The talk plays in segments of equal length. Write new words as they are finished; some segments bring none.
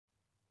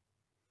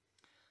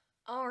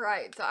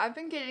Alright, so I've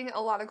been getting a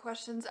lot of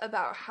questions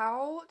about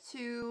how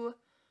to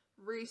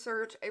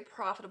research a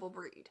profitable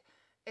breed.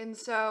 And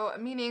so,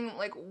 meaning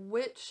like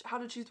how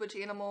to choose which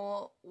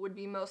animal would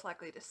be most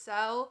likely to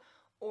sell,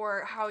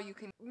 or how you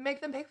can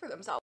make them pay for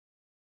themselves.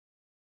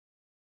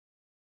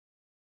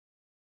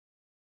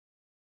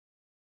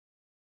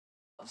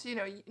 So,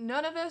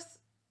 none of us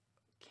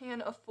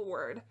can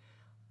afford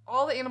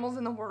all the animals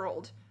in the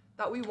world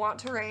that we want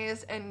to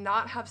raise and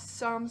not have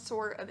some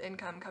sort of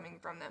income coming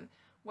from them.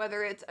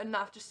 Whether it's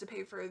enough just to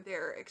pay for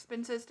their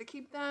expenses to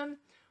keep them,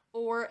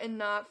 or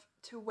enough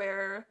to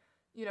where,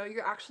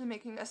 you're actually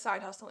making a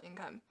side hustle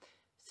income.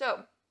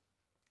 So,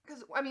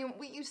 because,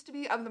 we used to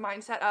be of the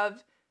mindset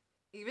of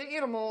even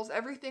animals,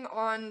 everything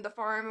on the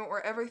farm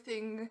or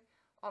everything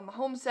on the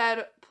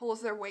homestead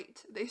pulls their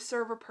weight. They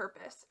serve a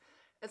purpose.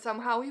 And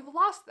somehow we've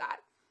lost that.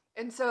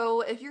 And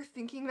so if you're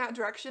thinking that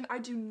direction, I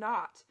do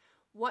not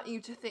want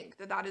you to think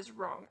that that is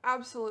wrong.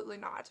 Absolutely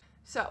not.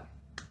 So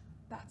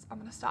I'm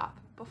gonna stop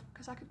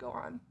because I could go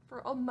on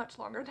for a much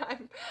longer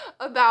time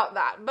about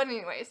that. But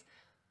anyways,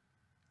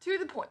 to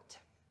the point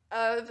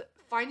of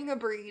finding a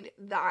breed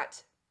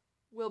that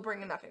will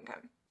bring enough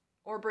income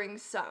or bring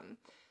some.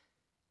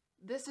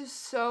 This is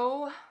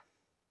so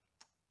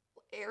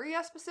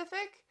area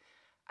specific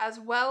as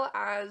well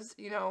as,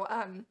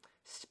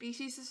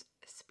 species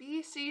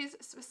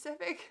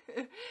specific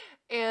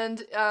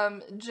and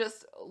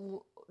just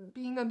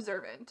being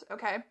observant,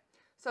 okay?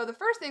 So the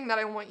first thing that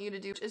I want you to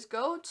do is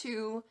go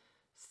to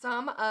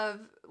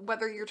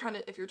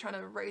if you're trying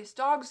to raise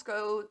dogs,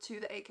 go to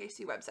the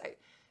AKC website.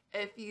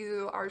 If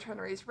you are trying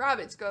to raise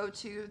rabbits, go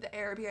to the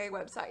ARBA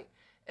website.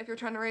 If you're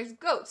trying to raise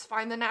goats,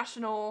 find the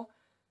National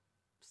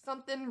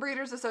something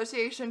Breeders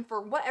Association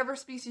for whatever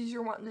species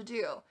you're wanting to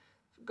do.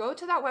 Go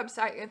to that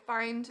website and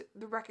find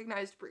the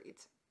recognized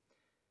breeds.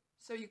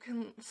 So you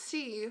can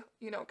see,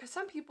 because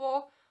some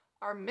people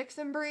are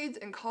mixing breeds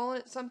and calling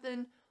it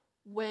something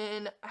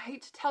when, I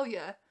hate to tell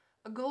you,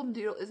 a golden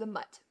doodle is a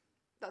mutt.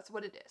 That's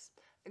what it is.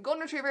 A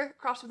golden retriever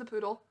crossed with a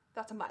poodle,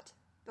 that's a mutt.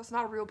 That's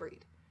not a real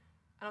breed.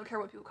 I don't care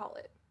what people call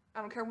it. I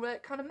don't care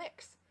what kind of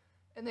mix.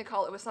 And they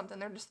call it with something.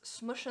 They're just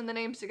smushing the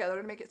names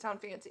together to make it sound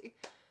fancy.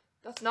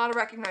 That's not a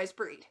recognized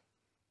breed.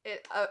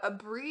 A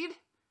breed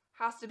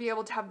has to be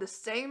able to have the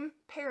same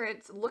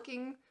parents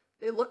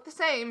they look the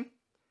same,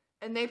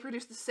 and they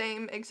produce the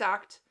same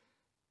exact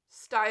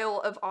style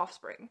of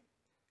offspring.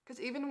 Because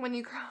even when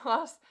you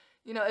cross,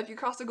 if you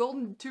cross two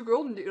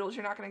golden doodles,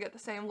 you're not going to get the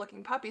same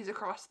looking puppies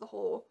across the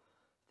whole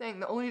thing.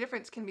 The only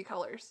difference can be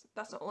colors.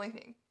 That's the only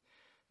thing.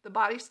 The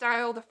body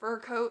style, the fur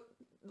coat,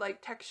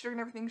 texture and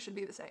everything should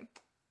be the same.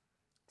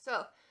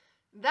 So,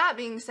 that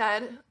being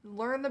said,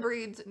 learn the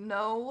breeds,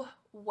 know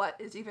what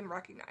is even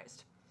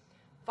recognized.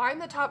 Find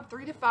the top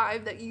 3 to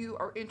 5 that you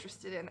are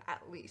interested in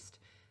at least,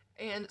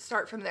 and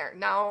start from there.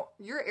 Now,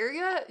 your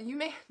area, you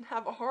may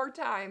have a hard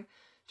time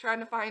trying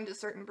to find a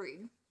certain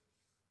breed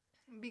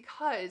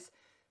because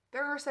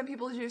there are some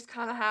people who just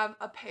kind of have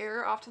a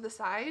pair off to the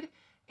side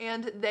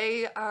and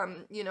they,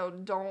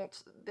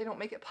 don't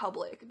make it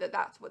public that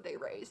that's what they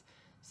raise.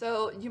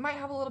 So you might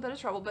have a little bit of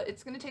trouble, but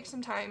it's going to take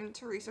some time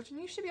to research, and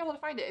you should be able to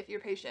find it if you're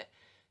patient.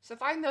 So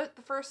find the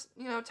first,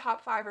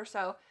 top 5 or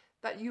so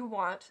that you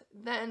want.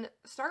 Then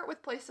start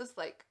with places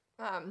like,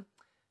 I'm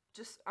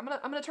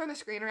gonna turn the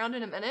screen around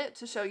in a minute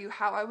to show you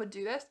how I would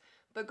do this.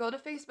 But go to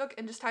Facebook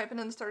and just type in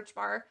the search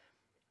bar,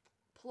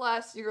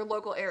 plus your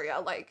local area.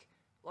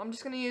 I'm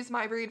just gonna use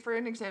my breed for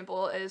an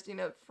example. Is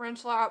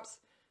French Laps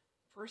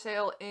for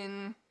sale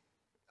in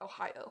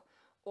Ohio,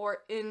 or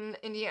in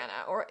Indiana,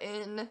 or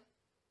in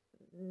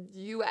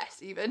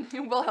US even.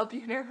 It will help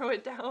you narrow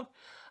it down.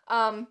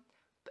 And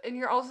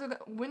you're also,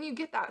 when you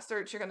get that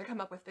search, you're going to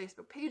come up with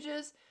Facebook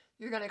pages.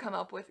 You're going to come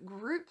up with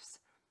groups.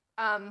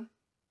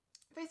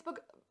 Facebook,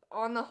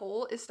 on the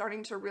whole, is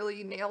starting to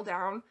really nail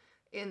down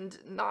and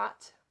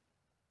not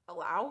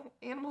allow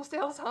animal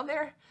sales on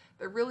there.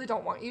 They really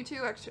don't want you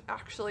to.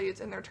 Actually,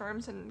 it's in their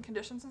terms and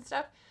conditions and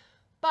stuff.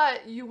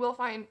 But you will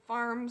find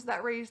farms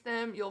that raise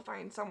them. You'll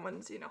find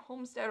someone's,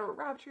 homestead or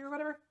rabbitry or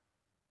whatever.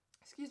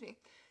 Excuse me.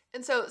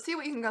 And so see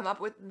what you can come up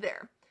with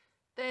there.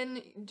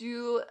 Then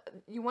you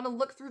want to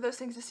look through those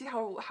things to see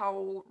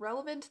how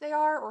relevant they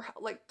are, or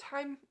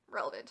time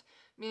relevant.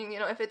 Meaning,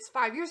 if it's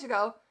 5 years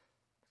ago,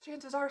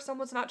 chances are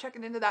someone's not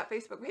checking into that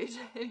Facebook page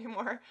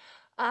anymore.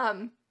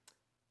 Now,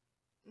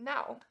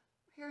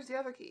 here's the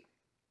other key.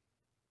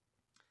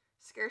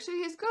 Scarcity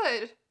is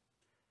good,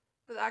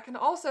 but that can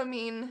also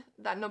mean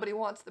that nobody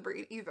wants the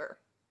breed either.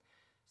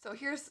 So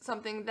here's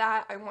something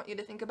that I want you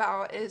to think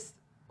about is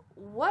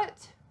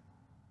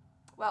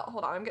well,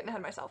 hold on, I'm getting ahead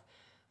of myself.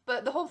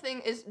 But the whole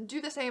thing is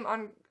do the same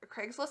on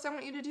Craigslist. I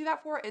want you to do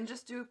that for, and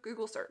just do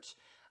Google search.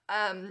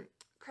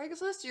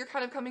 Craigslist, you're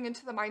kind of coming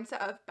into the mindset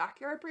of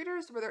backyard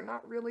breeders where they're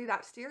not really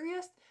that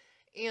serious,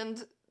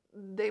 and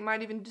they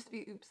might even just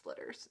be oops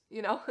litters,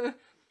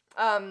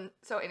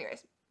 So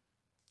anyways,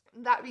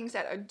 that being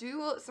said, I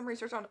do some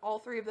research on all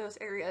 3 of those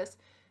areas,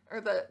 or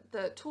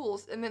the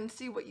tools, and then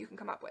see what you can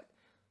come up with.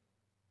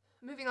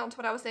 Moving on to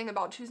what I was saying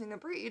about choosing a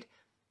breed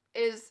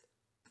is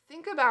think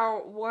think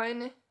about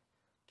one,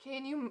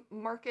 can you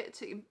market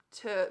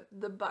to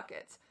the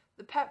buckets?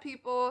 The pet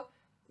people,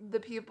 the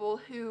people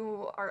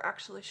who are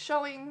actually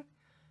showing,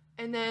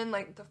 and then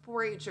like the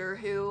 4-H'er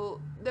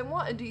who, they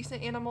want a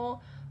decent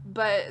animal,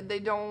 but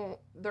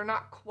they're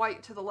not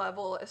quite to the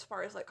level as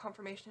far as like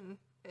conformation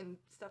and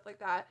stuff like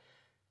that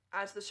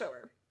as the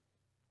shower.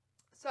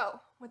 So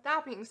with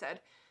that being said,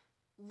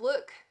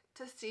 look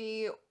to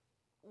see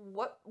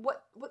what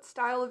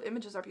style of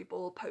images are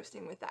people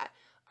posting with that.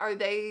 Are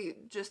they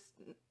just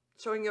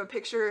showing you a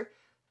picture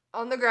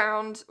on the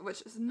ground,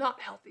 which is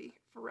not healthy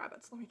for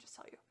rabbits, let me just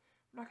tell you.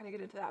 I'm not going to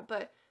get into that,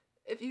 but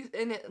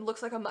and it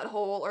looks like a mud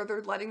hole, or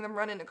they're letting them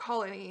run in a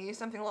colony,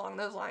 something along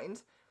those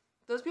lines,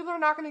 those people are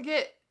not going to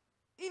get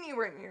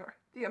anywhere near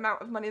the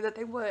amount of money that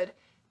they would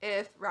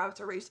if rabbits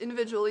are raised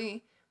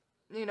individually,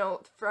 you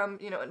know, from,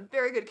 you know, in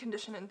very good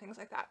condition and things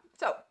like that.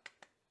 So,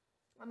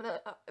 I'm going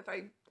to,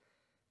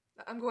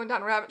 I'm going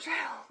down a rabbit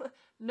trail,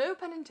 no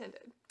pun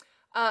intended.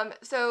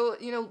 So,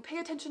 you know, pay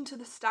attention to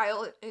the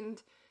style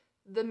and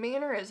the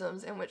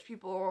mannerisms in which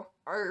people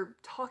are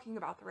talking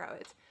about the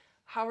rabbits.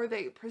 How are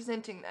they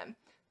presenting them?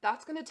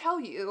 That's going to tell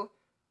you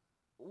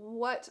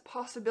what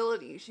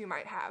possibilities you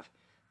might have.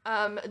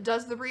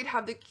 Does the breed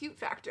have the cute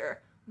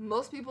factor?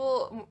 Most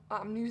people,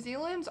 New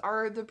Zealand's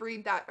are the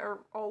breed that are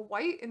all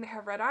white and they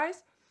have red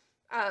eyes.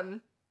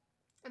 And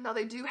now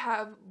they do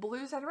have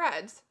blues and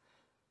reds.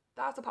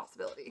 That's a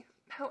possibility.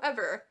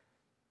 However,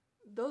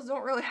 those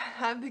don't really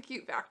have the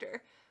cute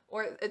factor,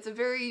 or it's a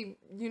very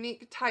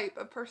unique type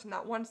of person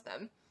that wants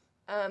them.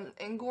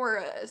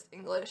 Angoras,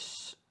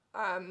 English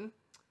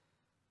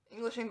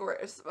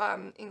Angoras,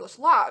 English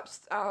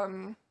Lops,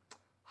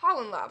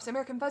 Holland Lops,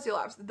 American Fuzzy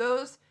Lops.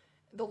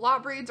 The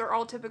lot breeds are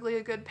all typically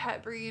a good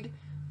pet breed,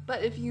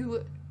 but if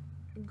you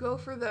go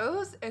for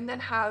those and then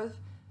have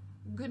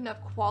good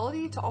enough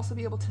quality to also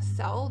be able to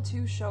sell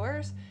to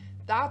showers,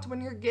 that's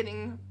when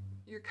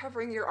you're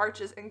covering your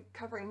arches and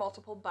covering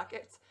multiple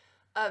buckets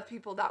of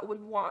people that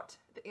would want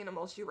the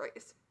animals you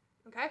raise.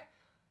 Okay?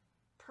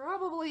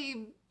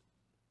 Probably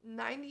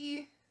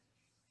 90,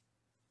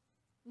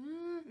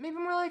 maybe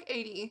more like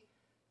 80,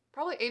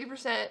 probably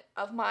 80%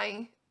 of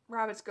my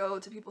rabbits go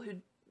to people who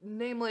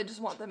namely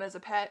just want them as a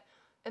pet,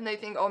 and they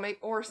think, oh,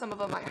 or some of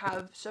them might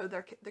have showed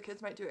the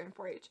kids might do it in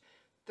 4-H.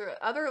 The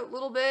other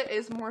little bit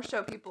is more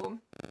show people,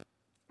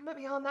 but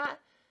beyond that,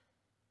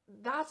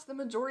 that's the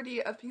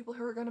majority of people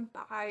who are going to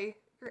buy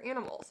your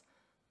animals.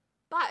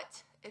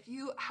 But if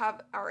you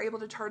are able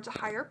to charge a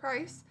higher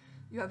price,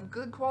 you have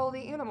good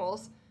quality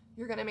animals,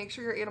 you're going to make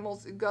sure your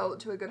animals go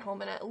to a good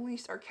home and at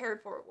least are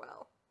cared for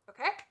well.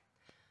 Okay?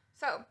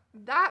 So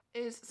that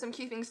is some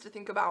key things to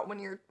think about when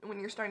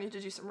you're starting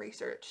to do some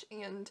research,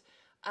 and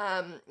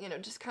you know,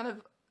 just kind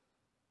of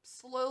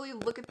slowly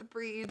look at the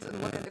breeds and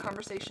look at the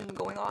conversation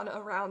going on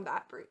around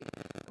that breed.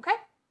 Okay?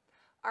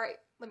 All right,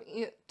 let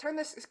me turn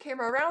this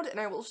camera around and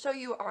I will show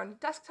you on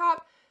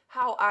desktop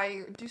how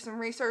I do some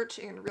research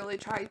and really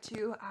try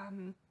to,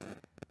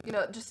 you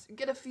know, just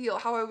get a feel,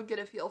 how I would get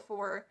a feel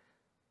for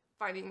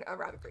finding a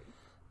rabbit breed.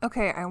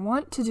 Okay, I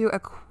want to do a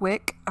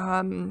quick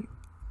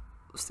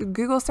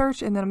Google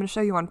search, and then I'm going to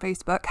show you on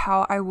Facebook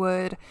how I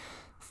would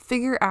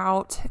figure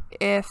out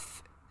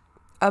if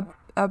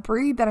a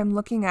breed that I'm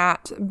looking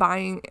at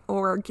buying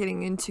or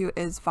getting into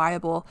is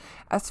viable,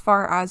 as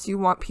far as you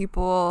want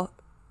people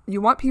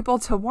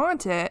to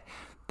want it,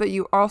 but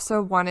you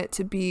also want it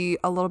to be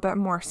a little bit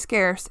more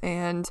scarce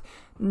and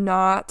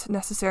not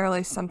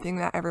necessarily something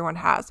that everyone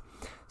has.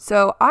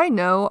 So I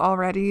know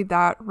already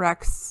that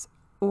Rex,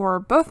 or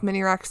both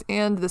Mini Rex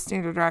and the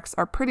Standard Rex,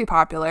 are pretty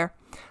popular,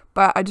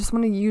 but I just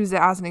want to use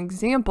it as an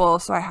example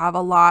so I have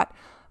a lot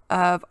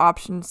of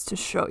options to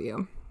show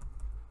you.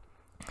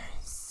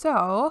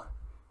 So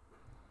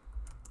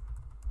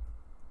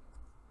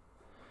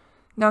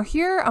now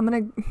here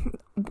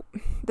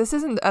this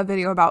isn't a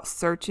video about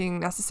searching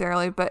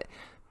necessarily, but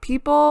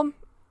people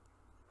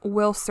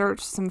will search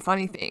some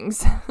funny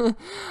things.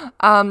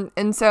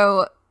 And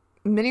so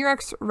Mini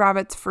Rex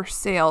rabbits for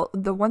sale,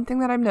 the one thing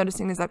that I'm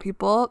noticing is that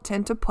people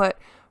tend to put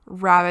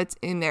rabbits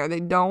in there. They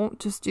don't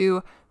just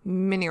do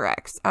Mini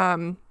Rex.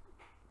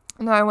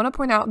 Now I want to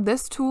point out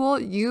this tool,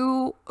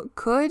 you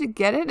could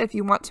get it if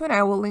you want to, and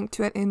I will link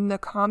to it in the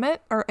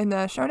comment or in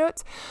the show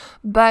notes,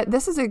 but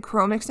this is a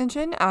Chrome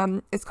extension.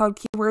 It's called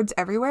Keywords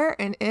Everywhere,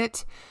 and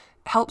it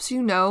helps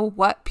you know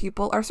what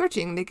people are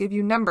searching. They give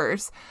you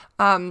numbers,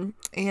 and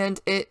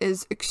it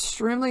is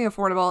extremely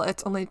affordable.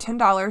 It's only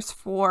 $10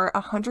 for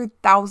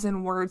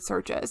 100,000 word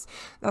searches.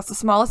 That's the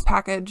smallest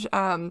package,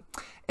 and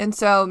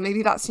so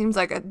maybe that seems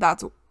like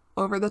that's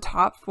over the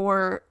top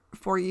for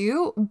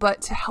you,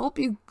 but to help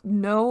you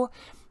know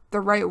the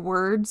right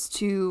words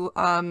to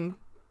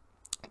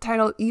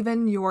title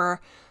even your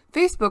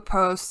Facebook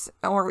posts,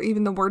 or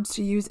even the words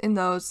to use in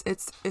those,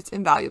 it's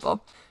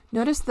invaluable.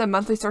 Notice the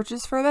monthly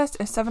searches for this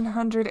is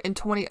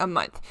 $720 a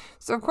month.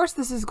 So of course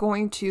this is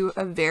going to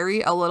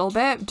vary a little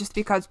bit just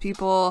because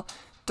people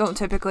don't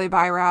typically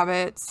buy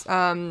rabbits.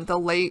 The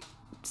late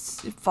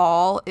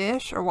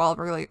fall-ish, or well,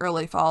 really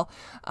early fall,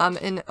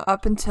 and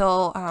up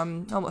until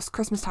almost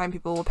Christmas time,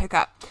 people will pick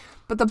up.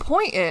 But the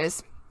point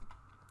is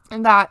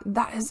that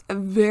is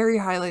very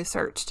highly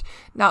searched.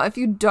 Now, if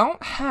you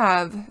don't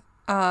have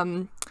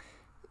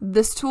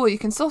this tool, you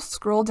can still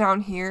scroll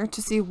down here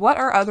to see what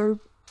are other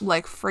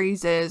like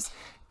phrases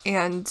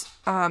and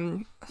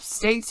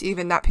states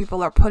even that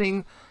people are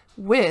putting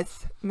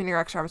with mini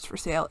Rex rabbits for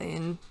sale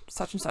in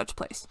such and such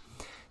place.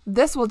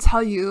 This will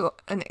tell you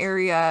an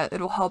area.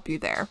 It'll help you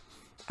there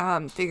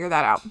figure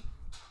that out.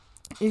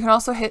 You can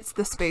also hit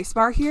the space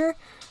bar here.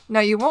 Now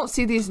you won't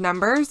see these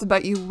numbers,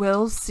 but you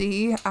will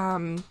see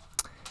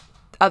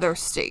other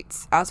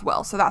states as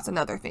well. So that's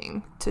another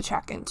thing to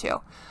check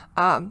into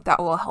that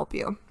will help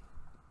you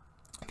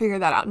figure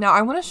that out. Now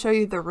I want to show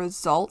you the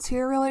results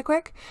here really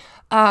quick.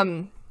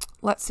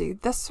 Let's see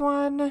this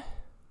one.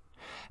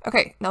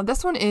 Okay, now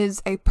this one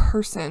is a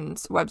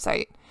person's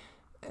website,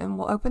 and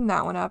we'll open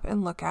that one up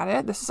and look at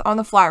it. This is on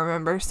the fly,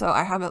 remember, so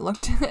I haven't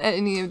looked at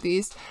any of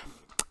these.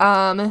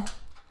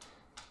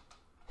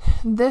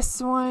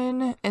 This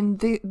one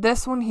and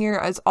this one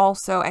here is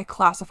also a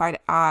classified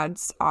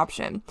ads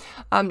option.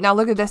 Now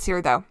look at this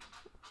here though.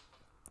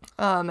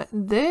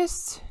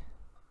 This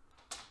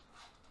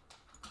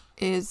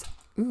is,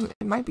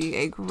 it might be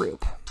a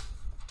group.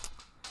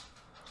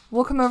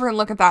 We'll come over and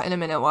look at that in a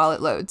minute while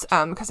it loads,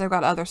 because I've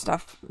got other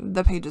stuff.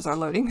 The pages are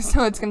loading,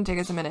 so it's going to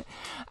take us a minute.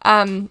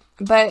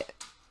 But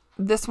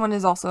this one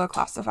is also a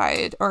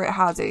classified, or it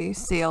has a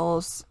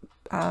sales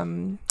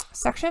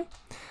section.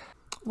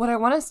 What I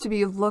want us to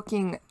be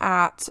looking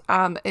at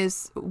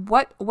is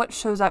what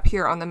shows up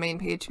here on the main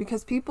page,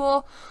 because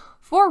people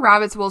for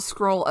rabbits will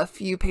scroll a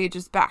few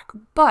pages back.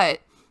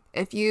 But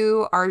if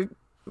you are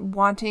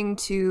wanting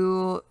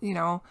to, you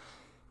know,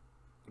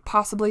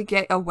 possibly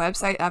get a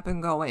website up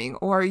and going,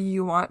 or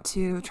you want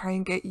to try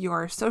and get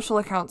your social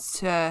accounts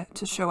to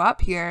show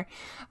up here,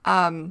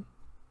 you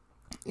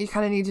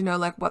kind of need to know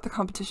like what the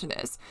competition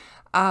is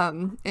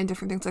and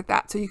different things like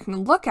that. So you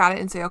can look at it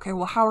and say, okay,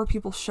 well, how are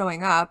people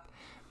showing up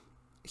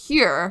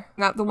here?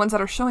 Not the ones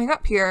that are showing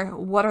up here,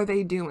 what are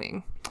they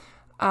doing?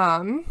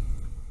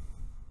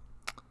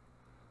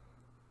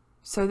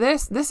 So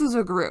this is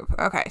a group.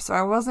 Okay, so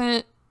I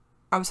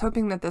was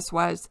hoping that this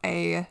was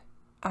a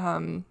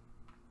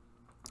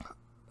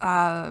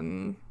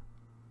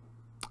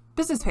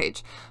business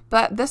page,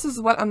 but this is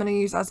what I'm going to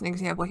use as an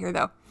example here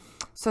though.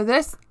 So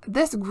this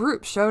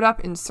group showed up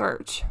in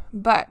search,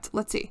 but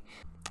let's see.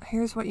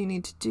 Here's what you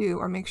need to do,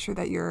 or make sure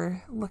that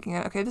you're looking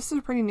at. Okay, this is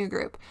a pretty new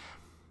group.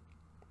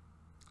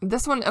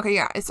 This one, okay,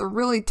 yeah, it's a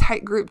really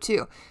tight group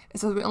too.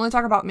 It says we only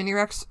talk about mini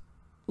Rex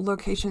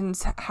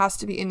locations, has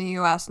to be in the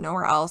US,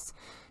 nowhere else.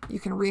 You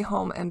can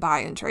rehome and buy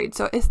and trade.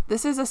 So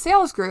this is a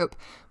sales group,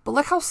 but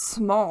look how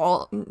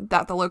small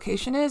that the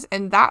location is,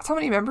 and that's how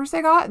many members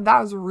they got. That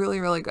was really,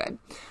 really good.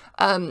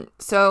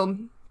 So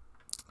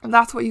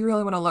that's what you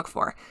really want to look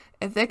for.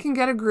 If they can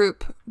get a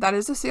group that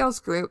is a sales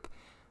group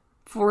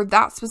for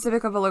that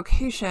specific of a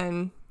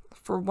location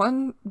for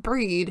one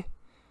breed,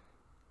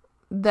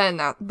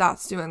 then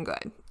that's doing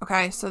good.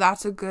 Okay, so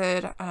that's a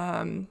good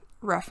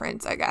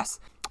reference, I guess.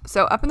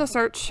 So up in the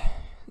search,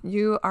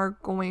 you are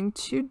going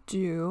to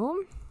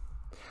do,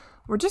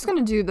 we're just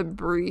going to do the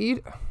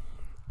breed.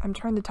 I'm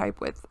trying to type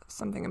with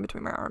something in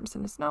between my arms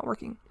and it's not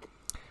working.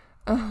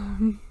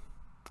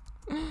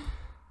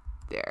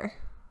 There.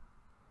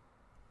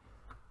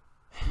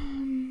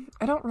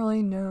 I don't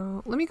really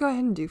know. Let me go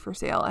ahead and do for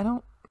sale. I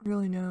don't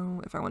really know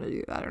if I want to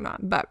do that or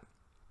not, but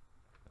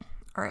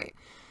all right.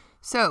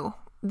 So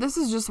this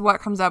is just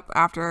what comes up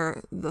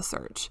after the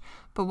search.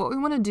 But what we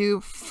want to do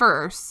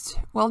first,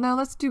 well, now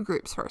let's do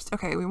groups first.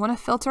 Okay, we want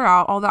to filter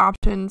out all the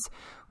options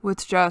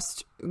with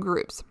just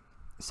groups.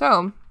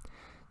 So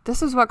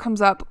this is what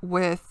comes up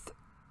with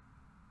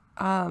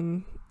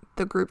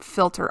the group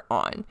filter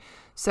on.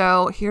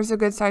 So here's a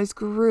good size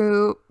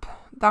group.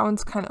 That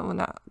one's kind of, well,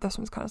 not, this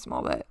one's kind of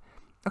small, but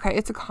okay,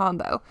 it's a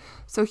combo.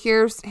 So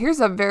here's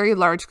a very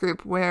large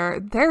group where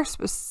their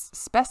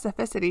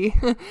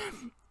specificity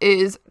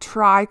is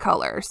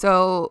tricolor.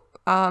 So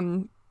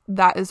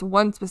that is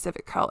one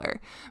specific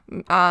color,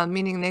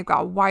 meaning they've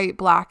got white,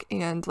 black,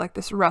 and like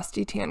this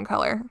rusty tan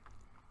color.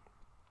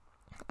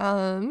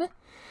 Now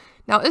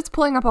it's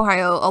pulling up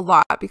Ohio a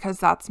lot because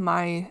that's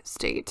my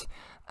state,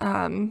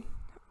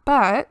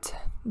 but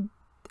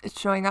it's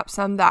showing up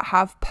some that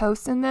have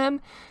posts in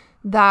them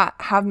that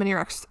have mini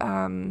Rex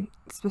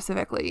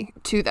specifically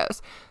to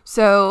those.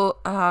 So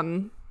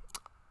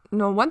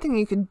one thing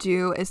you could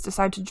do is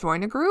decide to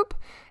join a group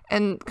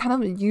and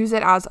kind of use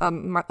it as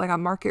like a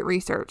market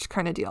research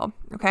kind of deal.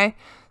 Okay,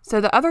 so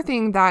the other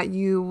thing that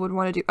you would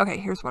want to do, okay,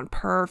 here's one.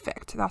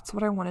 Perfect. That's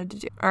what I wanted to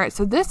do. All right,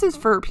 so this is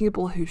for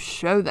people who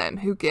show them,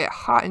 who get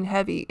hot and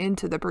heavy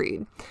into the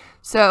breed.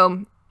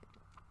 So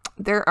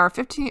there are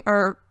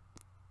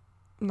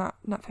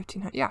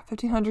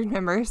 1,500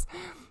 members.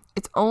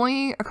 It's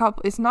only a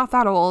couple, it's not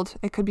that old.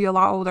 It could be a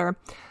lot older.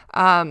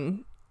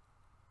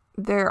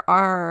 There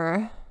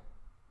are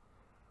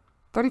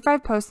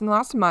 35 posts in the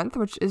last month,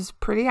 which is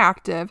pretty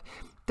active.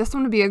 this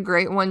one would be a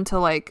great one to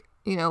like,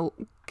 you know,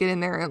 get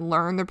in there and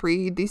learn the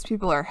breed. These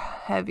people are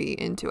heavy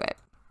into it.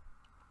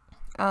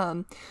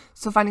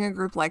 So finding a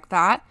group like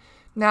that.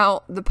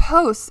 Now, the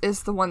posts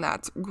is the one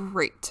that's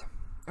great.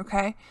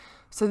 Okay.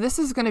 So this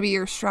is going to be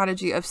your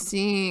strategy of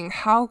seeing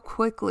how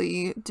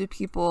quickly do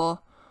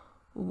people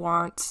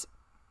want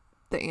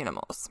the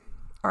animals.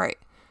 All right.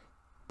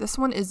 This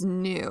one is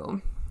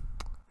new.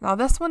 Now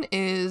this one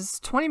is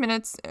 20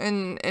 minutes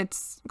and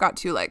it's got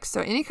 2 likes. So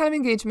any kind of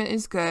engagement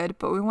is good,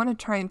 but we want to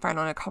try and find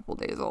one a couple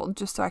days old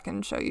just so I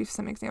can show you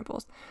some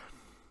examples.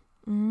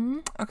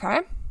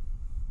 Okay.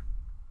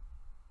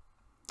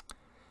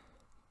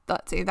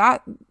 Let's see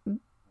that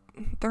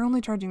they're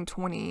only charging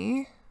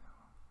 20,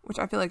 which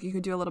I feel like you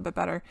could do a little bit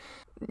better.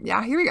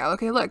 Yeah, here we go.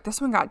 Okay, look,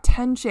 this one got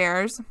 10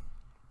 shares,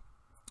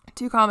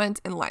 2 comments,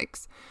 and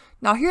likes.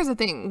 Now, here's the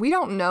thing. We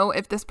don't know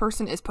if this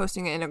person is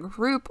posting it in a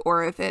group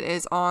or if it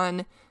is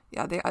on,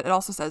 yeah, it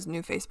also says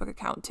new Facebook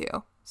account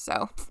too.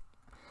 So,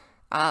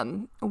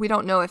 we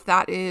don't know if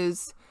that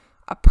is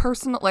a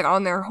personal, like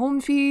on their home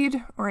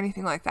feed or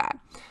anything like that.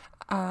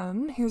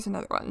 Here's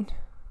another one.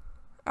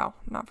 Oh,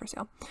 not for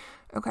sale.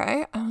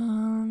 Okay.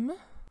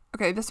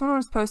 Okay, this one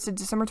was posted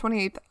December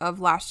 28th of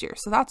last year.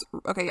 So that's,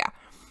 okay, yeah.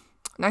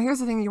 Now, here's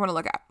the thing you want to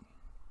look at.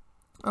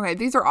 Okay,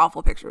 these are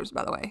awful pictures,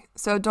 by the way.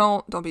 So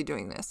don't be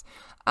doing this.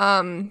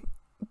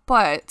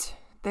 But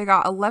they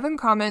got 11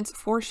 comments,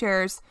 4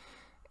 shares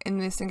in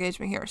this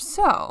engagement here.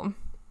 So,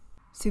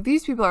 see,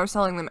 these people are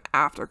selling them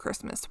after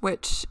Christmas,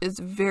 which is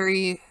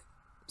very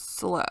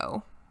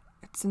slow.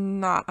 It's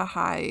not a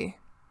high,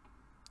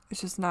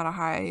 it's just not a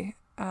high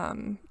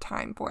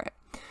time for it.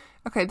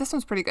 Okay, this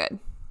one's pretty good.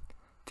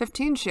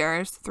 15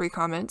 shares, 3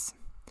 comments.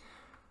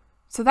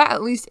 So that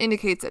at least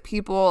indicates that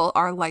people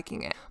are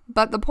liking it.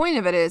 But the point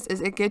of it is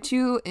it gets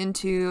you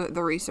into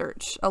the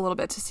research a little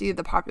bit to see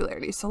the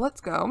popularity. So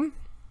let's go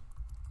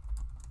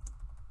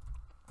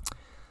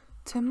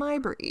to my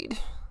breed.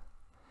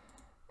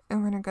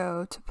 And we're going to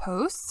go to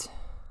post.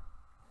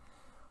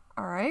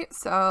 All right,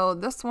 so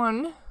this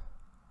one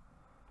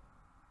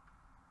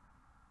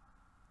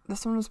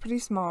was pretty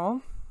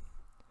small.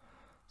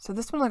 So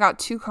this one only got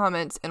 2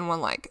 comments and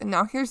 1 like. And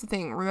now here's the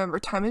thing. Remember,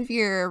 time of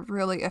year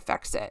really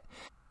affects it.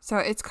 So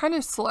it's kind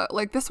of slow.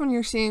 Like this one,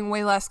 you're seeing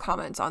way less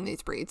comments on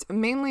these breeds,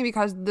 mainly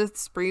because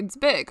this breed's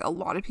big. A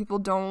lot of people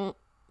don't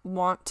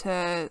want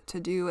to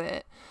do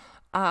it,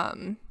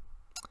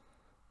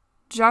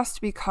 just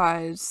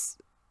because,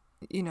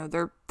 you know,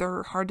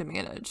 they're hard to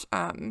manage.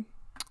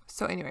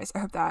 So anyways, I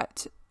hope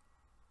that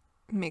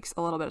makes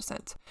a little bit of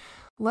sense.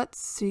 Let's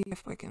see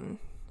if we can.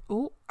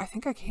 Oh, I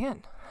think I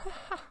can.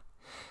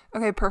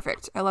 Okay,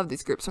 perfect. I love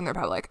these groups when they're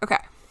public. Okay,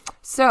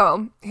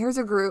 so here's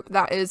a group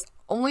that is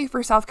only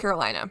for South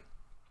Carolina.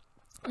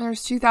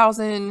 There's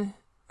 2,000,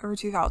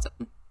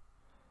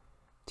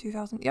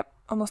 yep,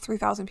 almost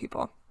 3,000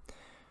 people.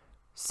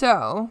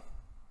 So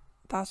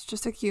that's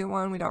just a cute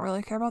one. We don't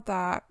really care about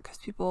that because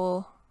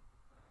people,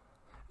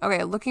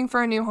 okay, looking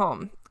for a new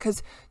home,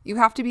 because you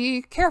have to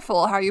be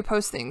careful how you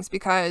post things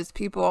because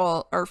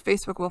people or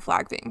Facebook will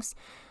flag things.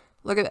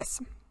 Look at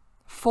this.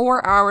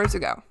 4 hours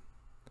ago,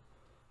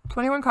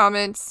 21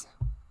 comments,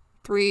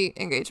 3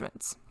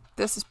 engagements.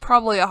 This is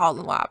probably a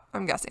Holland Lab,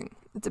 I'm guessing.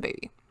 It's a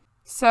baby.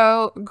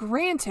 So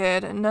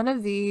granted, none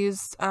of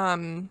these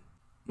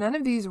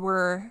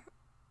were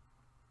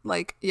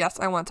like, yes,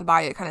 I want to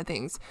buy it kind of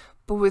things.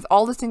 But with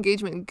all this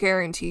engagement,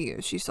 guarantee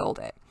you she sold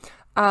it.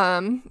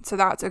 So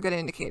that's a good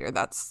indicator.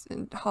 That's,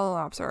 Holland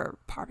Labs are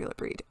a popular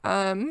breed.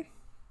 And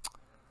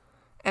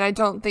I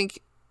don't think,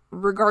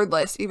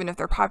 regardless, even if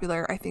they're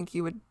popular, I think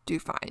you would do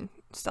fine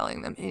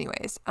selling them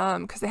anyways.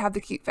 Because they have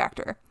the cute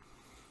factor.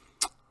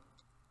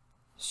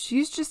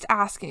 She's just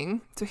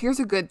asking, so here's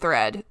a good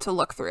thread to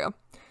look through.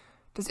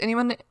 Does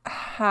anyone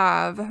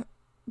have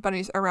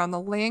bunnies around the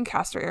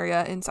Lancaster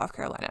area in South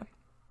Carolina?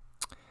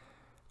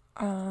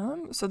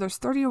 So there's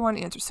 31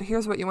 answers. So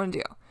here's what you want to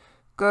do.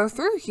 Go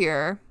through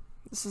here.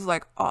 This is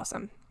like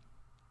awesome.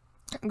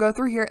 Go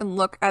through here and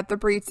look at the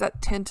breeds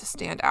that tend to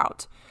stand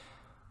out.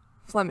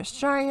 Flemish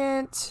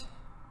Giant.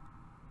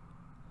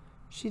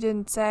 She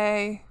didn't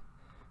say.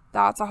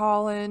 That's a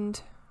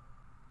Holland.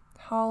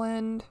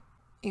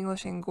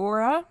 English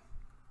Angora.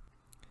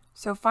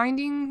 So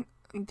finding,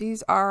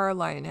 these are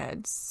lion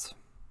heads.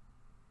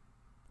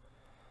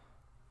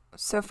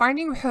 So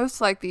finding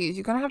hosts like these,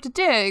 you're going to have to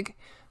dig,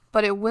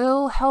 but it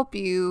will help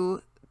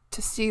you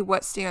to see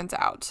what stands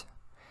out.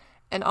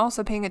 And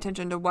also paying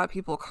attention to what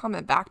people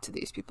comment back to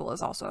these people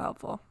is also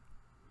helpful.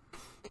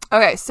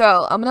 Okay,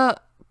 so I'm going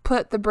to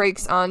put the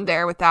brakes on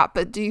there with that,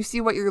 but do you see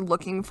what you're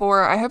looking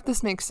for? I hope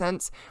this makes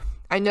sense.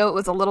 I know it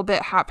was a little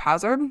bit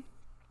haphazard,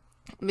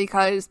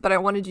 but I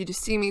wanted you to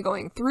see me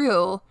going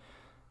through,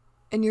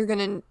 and you're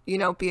gonna, you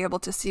know, be able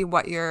to see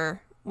what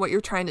you're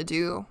trying to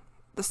do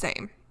the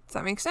same. Does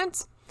that make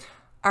sense?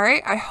 All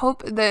right, I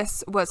hope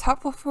this was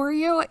helpful for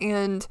you,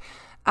 and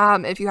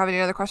if you have any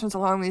other questions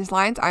along these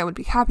lines, I would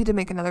be happy to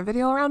make another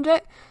video around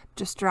it.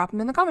 Just drop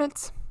them in the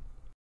comments.